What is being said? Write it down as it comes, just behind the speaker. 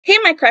Hey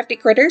my crafty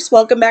critters,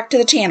 welcome back to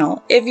the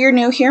channel. If you're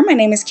new here, my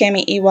name is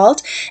Cami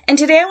Ewalt, and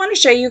today I want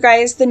to show you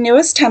guys the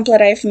newest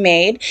template I've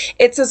made.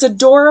 It's this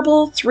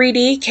adorable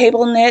 3D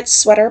cable knit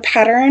sweater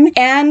pattern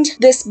and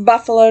this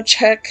buffalo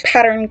check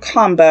pattern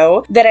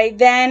combo that I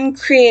then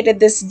created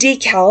this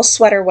decal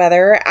sweater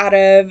weather out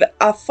of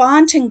a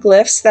font and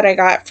glyphs that I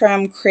got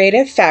from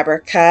Creative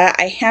Fabrica.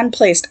 I hand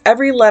placed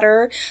every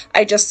letter.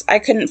 I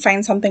couldn't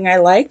find something I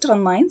liked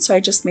online, so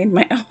I just made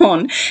my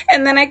own.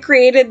 And then I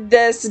created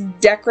this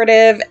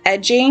decorative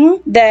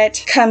edging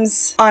that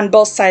comes on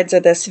both sides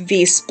of this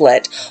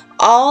V-split.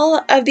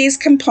 All of these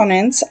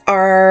components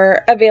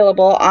are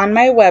available on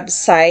my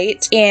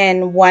website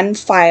in one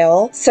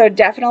file, so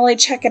definitely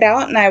check it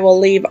out, and I will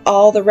leave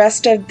all the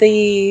rest of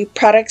the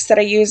products that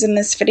I use in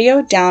this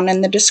video down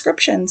in the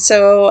description.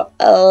 So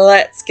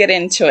let's get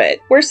into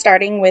it. We're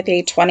starting with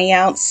a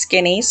 20-ounce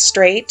skinny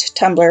straight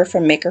tumbler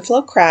from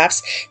Makerflow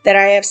Crafts that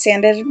I have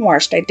sanded and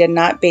washed. I did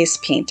not base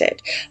paint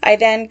it. I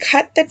then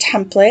cut the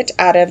template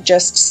out of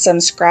just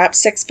some scrap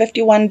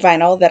 651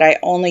 vinyl that I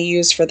only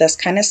use for this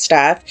kind of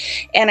stuff,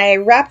 and I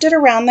wrapped it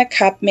around the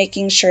cup,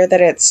 making sure that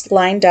it's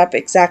lined up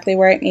exactly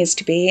where it needs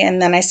to be, and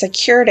then I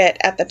secured it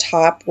at the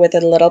top with a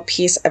little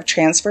piece of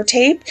transfer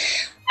tape.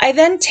 I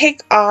then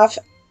take off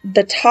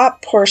the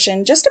top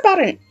portion just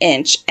about an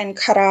inch and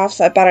cut off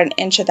about an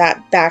inch of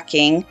that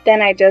backing.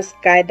 Then I just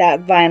guide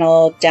that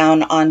vinyl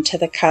down onto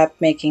the cup,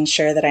 making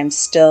sure that I'm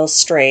still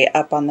straight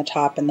up on the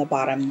top and the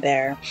bottom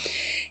there.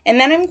 And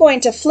then I'm going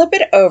to flip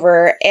it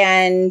over,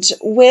 and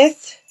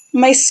with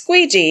my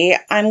squeegee,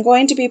 I'm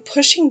going to be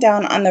pushing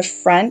down on the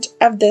front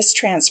of this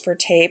transfer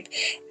tape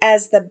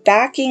as the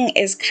backing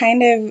is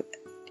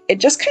it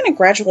just kind of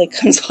gradually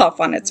comes off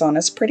on its own.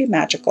 It's pretty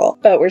magical.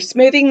 But we're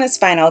smoothing this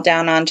vinyl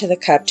down onto the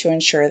cup to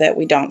ensure that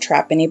we don't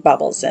trap any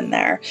bubbles in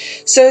there.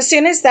 So as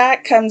soon as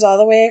that comes all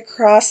the way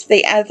across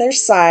the other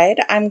side,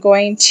 I'm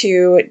going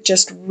to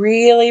just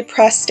really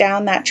press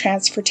down that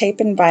transfer tape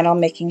and vinyl,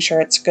 making sure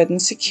it's good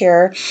and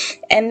secure.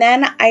 And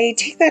then I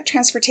take that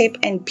transfer tape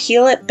and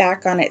peel it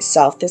back on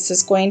itself. This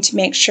is going to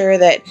make sure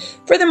that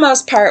for the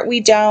most part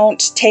we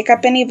don't take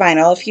up any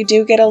vinyl. If you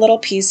do get a little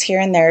piece here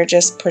and there,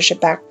 just push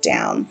it back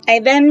down. I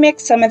then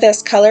mix some of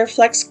this Color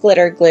Flex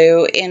glitter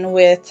glue in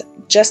with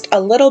just a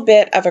little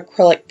bit of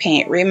acrylic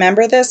paint.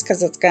 Remember this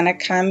because it's going to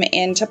come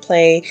into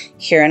play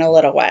here in a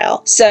little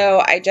while.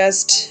 So I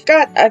just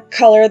got a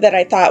color that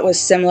I thought was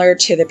similar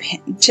to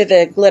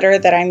the glitter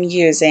that I'm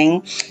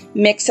using,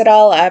 mix it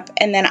all up,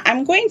 and then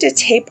I'm going to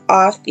tape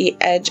off the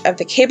edge of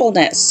the cable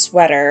knit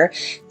sweater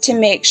to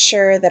make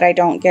sure that I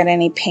don't get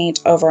any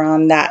paint over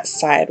on that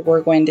side.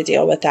 We're going to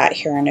deal with that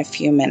here in a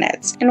few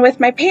minutes. And with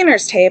my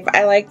painter's tape,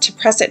 I like to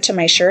press it to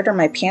my shirt or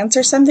my pants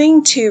or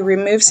something to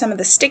remove some of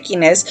the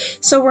stickiness,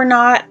 so we're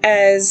not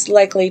as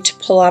likely to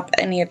pull up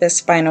any of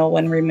this vinyl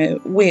when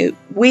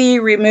we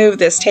remove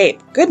this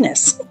tape.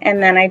 Goodness.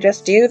 And then I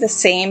just do the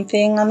same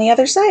thing on the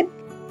other side.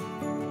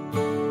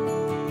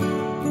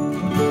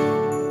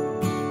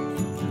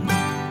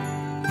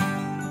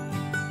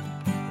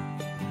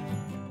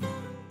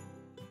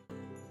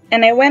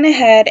 And I went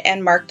ahead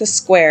and marked the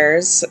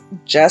squares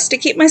just to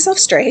keep myself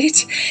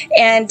straight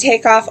and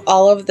take off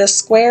all of the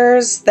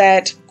squares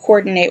that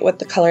coordinate with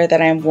the color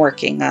that I'm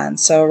working on.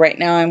 So right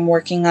now I'm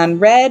working on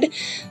red,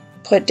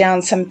 put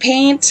down some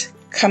paint,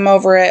 come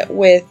over it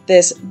with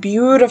this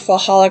beautiful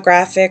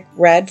holographic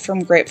red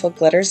from Grateful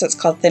Glitters. It's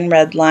called Thin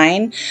Red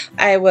Line.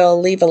 I will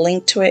leave a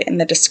link to it in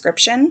the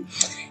description.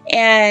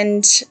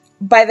 And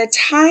by the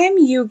time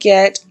you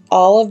get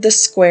all of the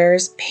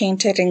squares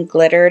painted and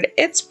glittered,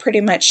 it's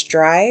pretty much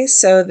dry.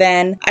 So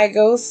then I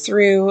go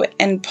through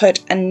and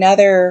put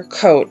another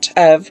coat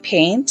of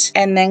paint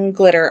and then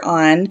glitter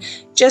on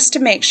just to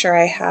make sure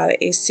I have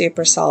a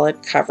super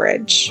solid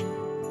coverage.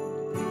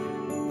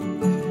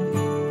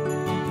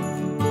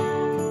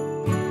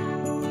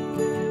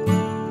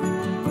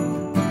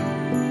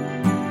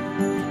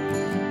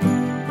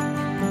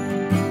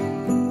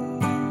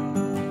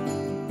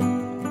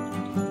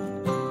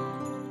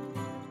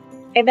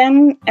 I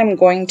then am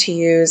going to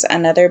use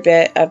another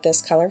bit of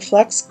this Color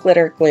Flex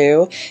glitter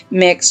glue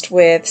mixed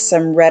with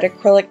some red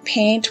acrylic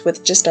paint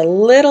with just a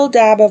little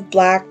dab of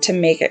black to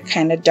make it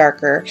kind of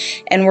darker.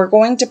 And we're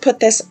going to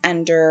put this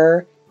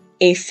under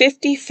a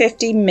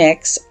 50-50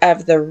 mix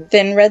of the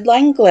Thin Red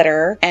Line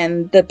glitter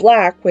and the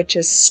black, which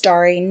is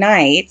Starry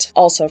Night,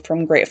 also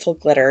from Grateful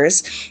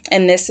Glitters.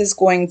 And this is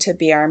going to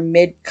be our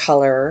mid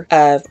color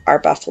of our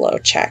buffalo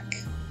check.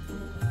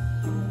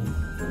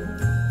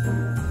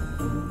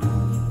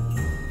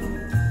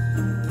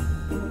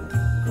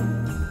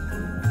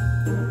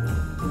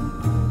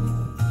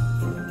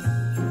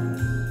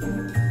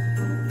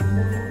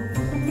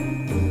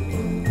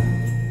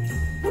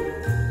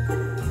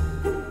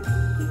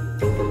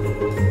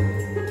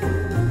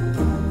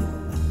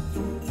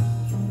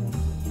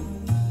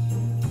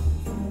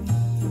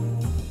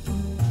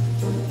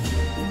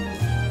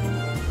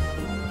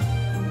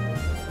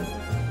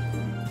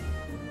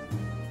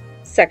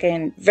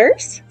 Second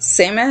verse,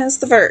 same as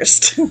the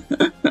first.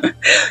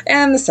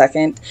 And the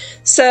second.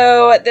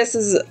 So this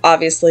is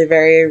obviously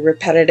very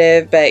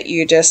repetitive, but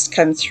you just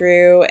come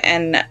through,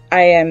 and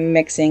I am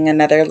mixing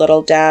another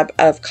little dab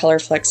of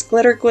Colorflex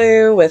glitter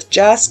glue with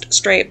just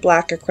straight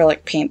black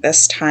acrylic paint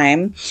this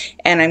time.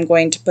 And I'm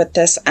going to put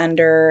this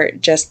under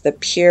just the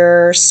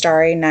pure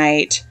Starry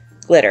Night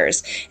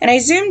glitters. And I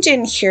zoomed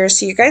in here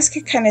so you guys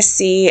could kind of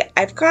see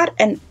I've got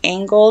an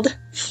angled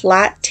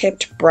flat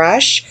tipped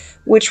brush,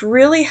 which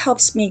really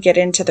helps me get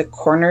into the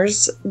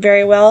corners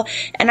very well.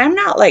 And I'm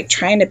not like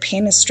trying to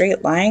paint a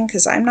straight line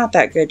because I'm not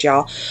that good,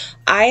 y'all.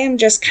 I am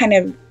just kind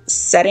of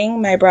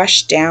setting my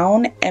brush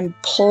down and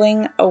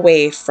pulling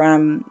away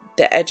from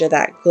the edge of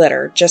that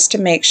glitter just to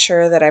make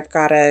sure that I've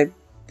got a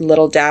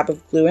little dab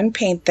of glue and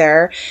paint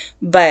there.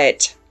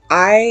 But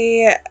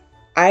I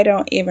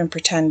don't even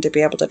pretend to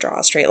be able to draw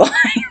a straight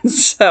line.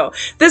 So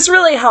this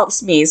really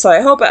helps me. So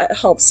I hope it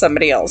helps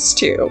somebody else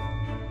too.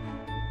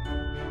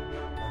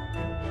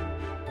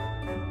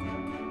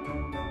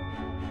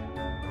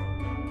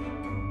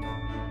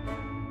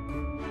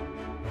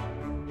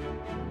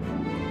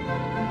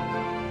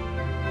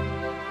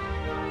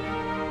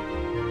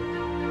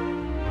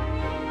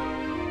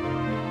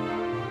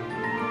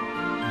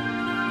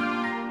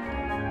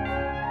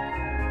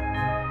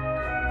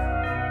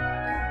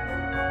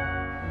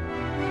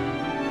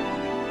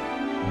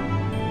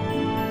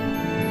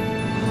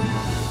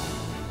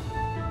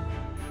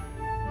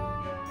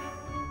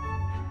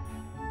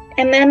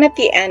 And then at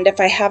the end, if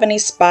I have any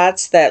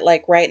spots that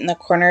like right in the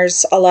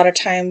corners, a lot of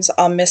times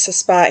I'll miss a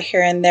spot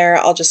here and there.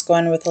 I'll just go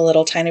in with a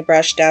little tiny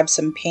brush, dab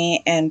some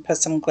paint and put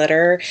some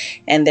glitter,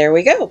 and there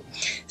we go.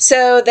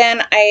 So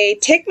then I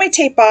take my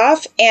tape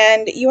off,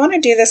 and you want to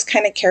do this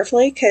kind of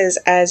carefully because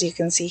as you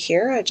can see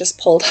here, I just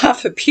pulled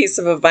off a piece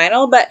of a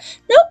vinyl, but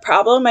no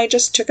problem. I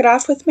just took it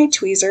off with my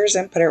tweezers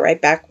and put it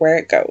right back where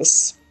it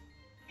goes.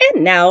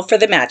 And now for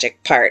the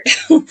magic part.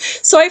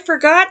 So I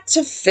forgot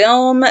to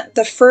film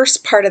the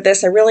first part of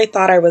this. I really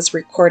thought I was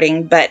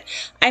recording, but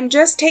I'm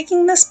just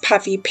taking this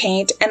puffy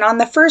paint, and on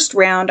the first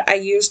round I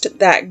used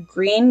that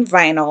green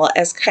vinyl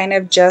as kind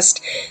of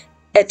just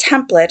a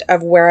template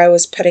of where I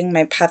was putting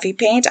my puffy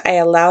paint. I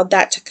allowed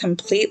that to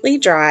completely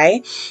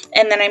dry,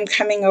 and then I'm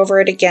coming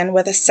over it again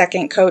with a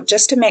second coat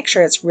just to make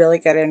sure it's really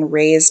good and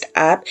raised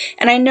up.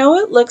 And I know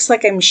it looks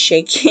like I'm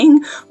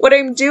shaking. What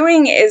I'm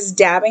doing is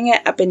dabbing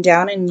it up and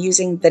down and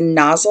using the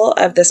nozzle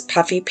of this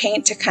puffy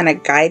paint to kind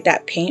of guide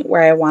that paint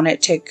where I want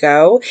it to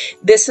go.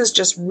 This is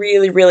just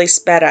really, really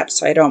sped up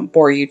so I don't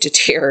bore you to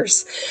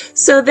tears.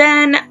 So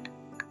then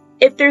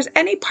if there's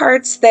any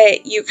parts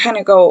that you kind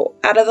of go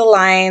out of the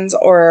lines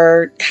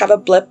or have a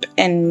blip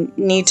and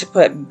need to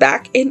put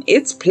back in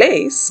its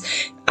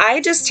place, I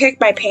just take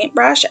my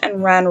paintbrush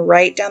and run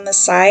right down the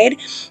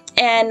side.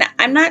 And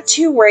I'm not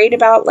too worried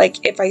about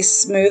like if I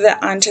smooth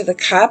it onto the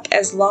cup,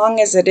 as long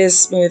as it is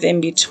smooth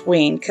in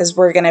between, because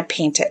we're going to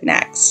paint it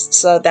next.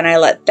 So then I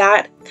let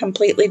that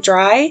completely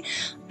dry.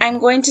 I'm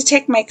going to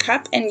take my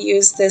cup and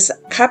use this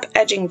cup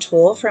edging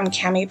tool from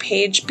Cami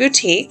Page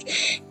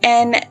Boutique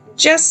and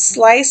just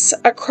slice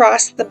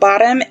across the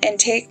bottom and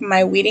take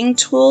my weeding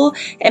tool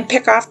and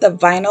pick off the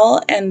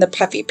vinyl and the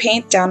puffy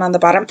paint down on the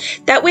bottom.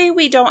 That way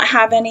we don't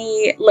have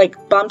any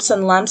like bumps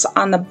and lumps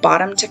on the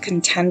bottom to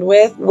contend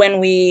with when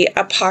we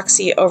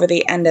epoxy over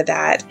the end of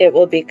that. It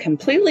will be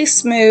completely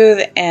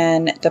smooth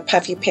and the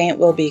puffy paint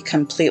will be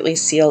completely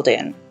sealed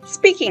in.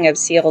 Speaking of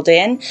sealed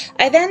in,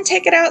 I then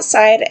take it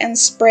outside and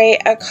spray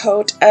a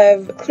coat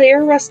of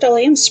clear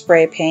Rust-Oleum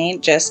spray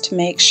paint just to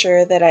make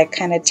sure that I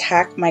kind of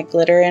tack my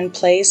glitter in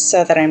place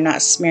so that I'm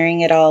not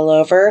smearing it all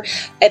over.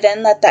 I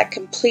then let that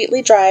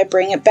completely dry,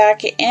 bring it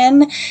back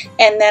in,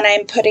 and then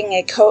I'm putting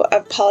a coat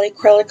of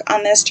polyacrylic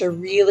on this to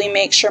really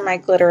make sure my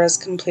glitter is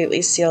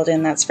completely sealed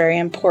in. That's very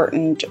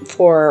important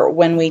for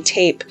when we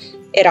tape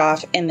it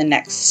off in the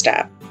next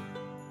step.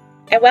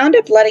 I wound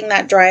up letting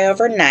that dry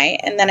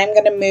overnight, and then I'm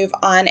going to move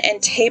on and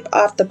tape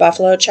off the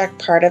buffalo check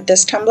part of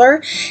this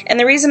tumbler. And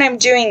the reason I'm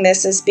doing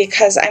this is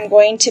because I'm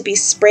going to be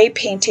spray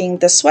painting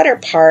the sweater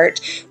part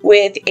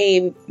with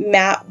a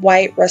matte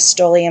white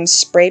Rust-Oleum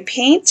spray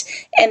paint,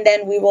 and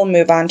then we will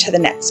move on to the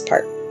next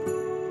part.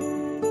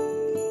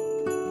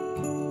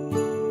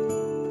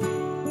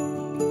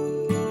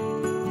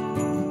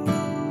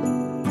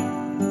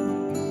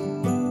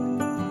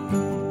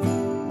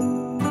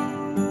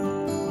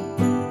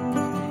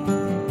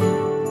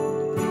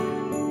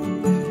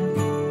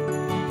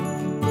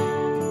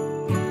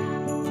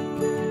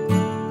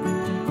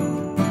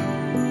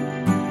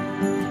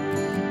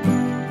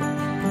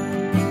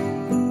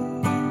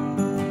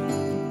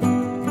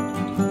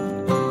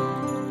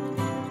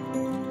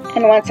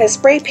 And once I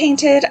spray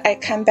painted, I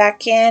come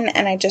back in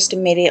and I just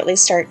immediately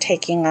start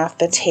taking off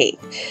the tape.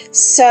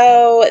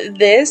 So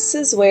this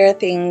is where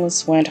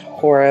things went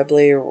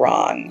horribly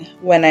wrong.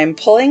 When I'm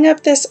pulling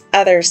up this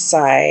other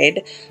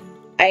side,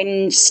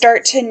 I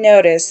start to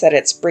notice that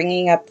it's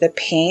bringing up the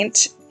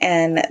paint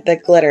and the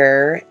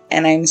glitter,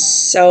 and I'm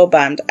so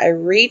bummed. I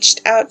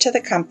reached out to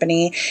the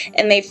company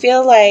and they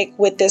feel like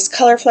with this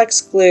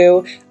Colorflex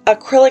glue,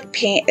 acrylic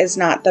paint is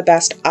not the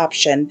best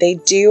option. They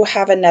do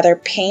have another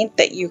paint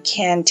that you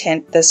can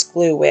tint this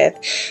glue with,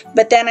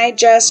 but then I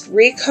just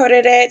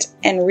recoated it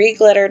and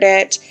re-glittered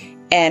it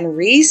and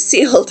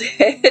resealed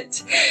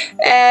it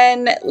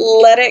and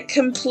let it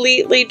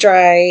completely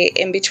dry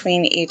in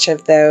between each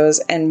of those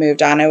and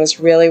moved on. I was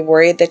really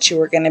worried that you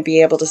were going to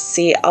be able to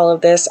see all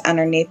of this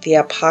underneath the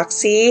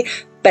epoxy,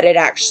 but it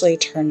actually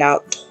turned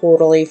out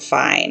totally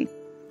fine.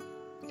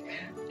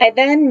 I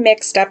then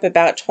mixed up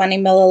about 20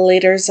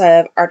 milliliters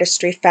of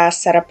Artistry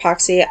Fast Set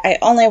epoxy. I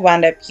only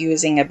wound up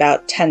using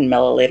about 10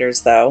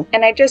 milliliters though.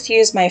 And I just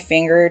used my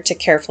finger to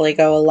carefully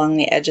go along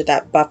the edge of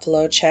that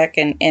buffalo check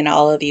and in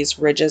all of these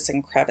ridges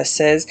and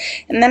crevices.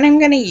 And then I'm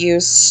going to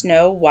use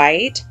Snow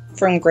White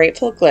from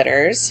Grateful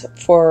Glitters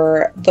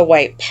for the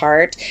white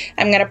part.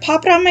 I'm going to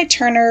pop it on my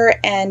turner,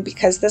 and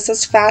because this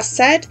is fast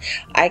set,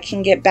 I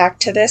can get back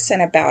to this in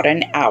about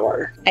an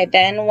hour. I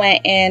then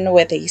went in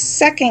with a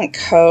second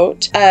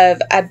coat of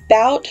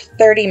about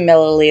 30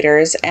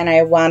 milliliters, and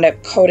I wound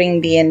up coating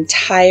the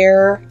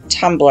entire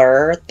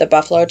tumbler, the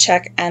buffalo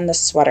check and the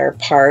sweater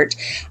part.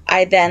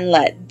 I then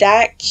let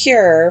that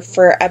cure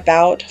for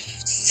about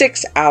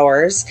 6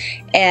 hours,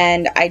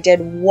 and I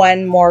did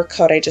one more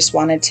coat. I just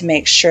wanted to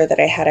make sure that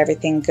I had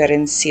everything good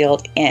and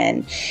sealed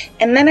in.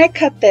 And then I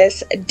cut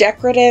this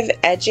decorative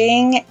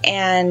edging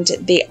and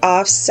the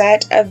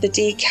offset of the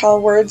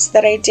decal words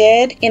that I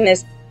did in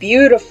this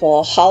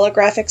beautiful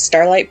holographic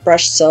Starlight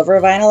brushed silver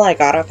vinyl I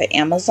got off of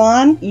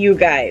Amazon. You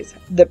guys,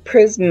 the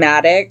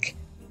prismatic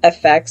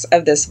effects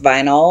of this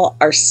vinyl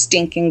are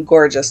stinking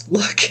gorgeous.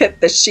 Look at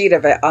the sheet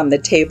of it on the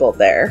table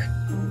there.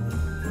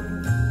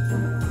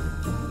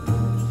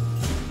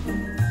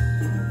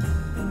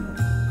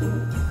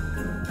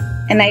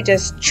 And I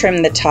just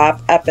trimmed the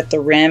top up at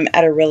the rim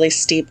at a really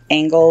steep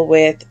angle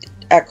with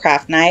a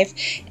craft knife,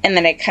 and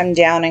then I come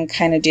down and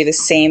kind of do the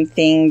same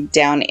thing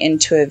down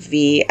into a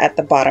V at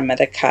the bottom of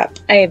the cup.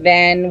 I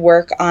then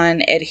work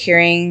on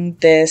adhering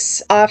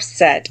this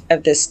offset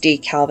of this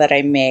decal that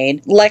I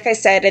made. Like I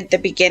said at the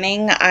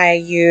beginning, I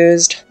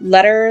used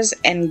letters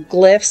and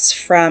glyphs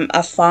from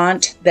a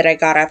font that I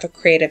got off of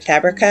Creative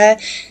Fabrica.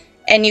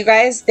 And you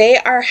guys, they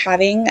are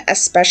having a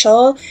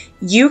special.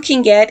 You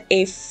can get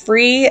a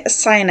free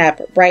sign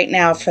up right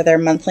now for their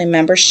monthly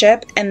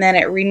membership, and then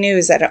it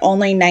renews at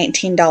only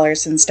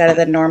 $19 instead of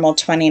the normal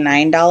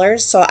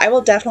 $29. So I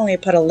will definitely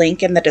put a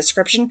link in the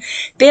description.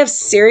 They have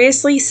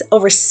seriously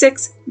over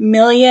 6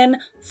 million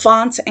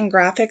fonts and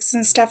graphics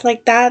and stuff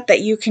like that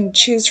that you can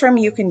choose from.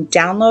 You can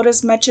download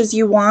as much as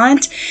you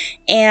want,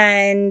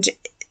 and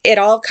it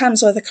all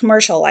comes with a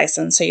commercial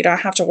license, so you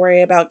don't have to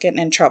worry about getting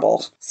in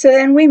trouble. So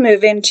then we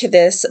move into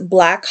this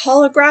black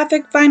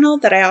holographic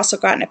vinyl that I also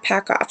got in a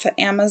pack off of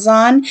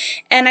Amazon.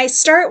 And I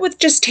start with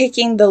just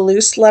taking the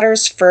loose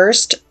letters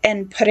first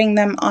and putting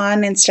them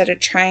on instead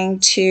of trying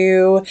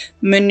to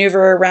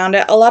maneuver around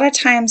it. A lot of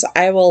times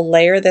I will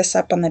layer this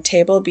up on the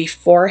table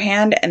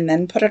beforehand and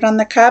then put it on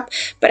the cup.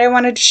 But I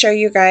wanted to show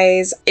you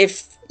guys,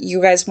 if you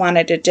guys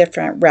wanted a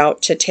different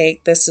route to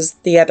take, this is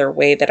the other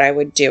way that I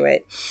would do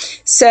it.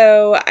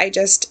 So I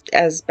just,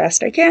 as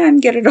best I can,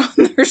 get it on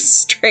there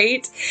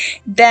straight.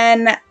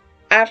 Then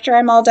after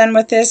I'm all done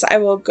with this, I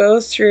will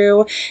go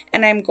through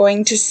and I'm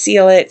going to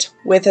seal it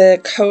with a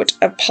coat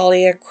of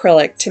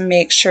polyacrylic to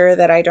make sure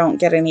that I don't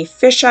get any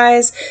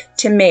fisheyes,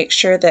 to make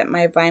sure that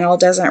my vinyl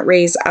doesn't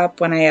raise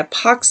up when I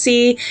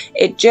epoxy.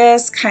 It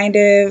just kind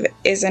of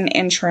is an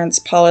insurance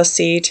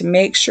policy to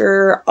make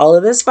sure all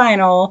of this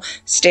vinyl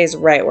stays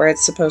right where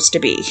it's supposed to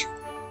be.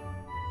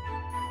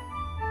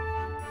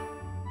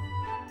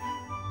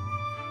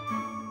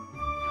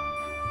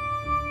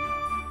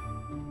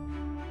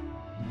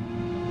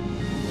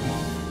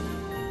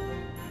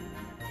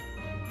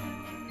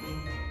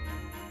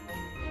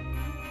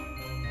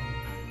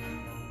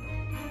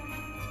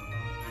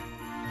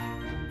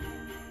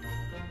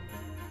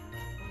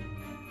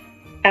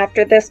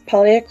 After this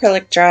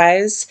polyacrylic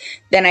dries,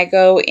 then I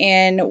go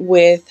in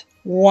with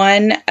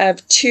one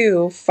of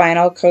 2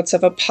 final coats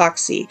of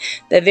epoxy.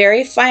 The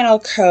very final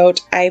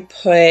coat I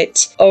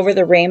put over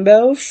the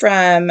rainbow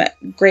from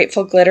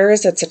Grateful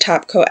Glitters. It's a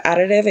top coat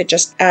additive. It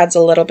just adds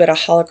a little bit of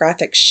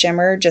holographic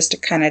shimmer just to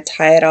kind of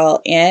tie it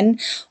all in.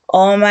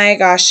 Oh my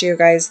gosh, you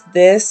guys,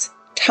 this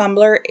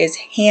tumbler is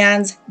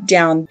hands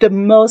down the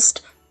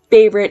most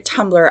favorite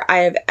tumbler I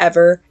have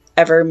ever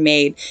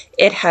made.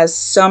 It has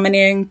so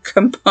many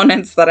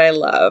components that I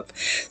love.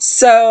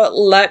 So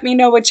let me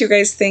know what you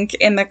guys think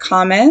in the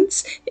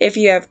comments. If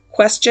you have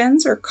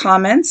questions or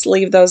comments,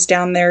 leave those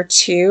down there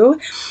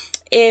too.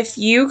 If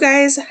you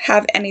guys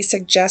have any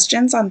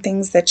suggestions on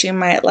things that you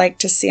might like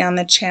to see on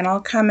the channel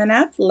coming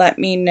up, let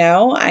me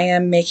know. I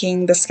am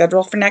making the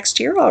schedule for next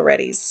year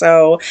already.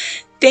 So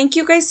thank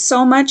you guys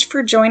so much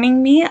for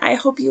joining me. I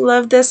hope you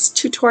loved this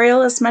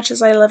tutorial as much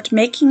as I loved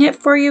making it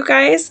for you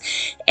guys.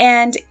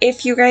 And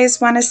if you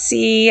guys want to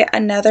see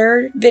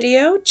another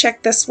video,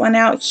 check this one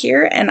out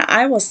here, and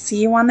I will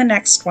see you on the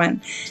next one.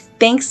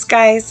 Thanks,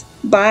 guys.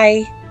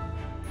 Bye.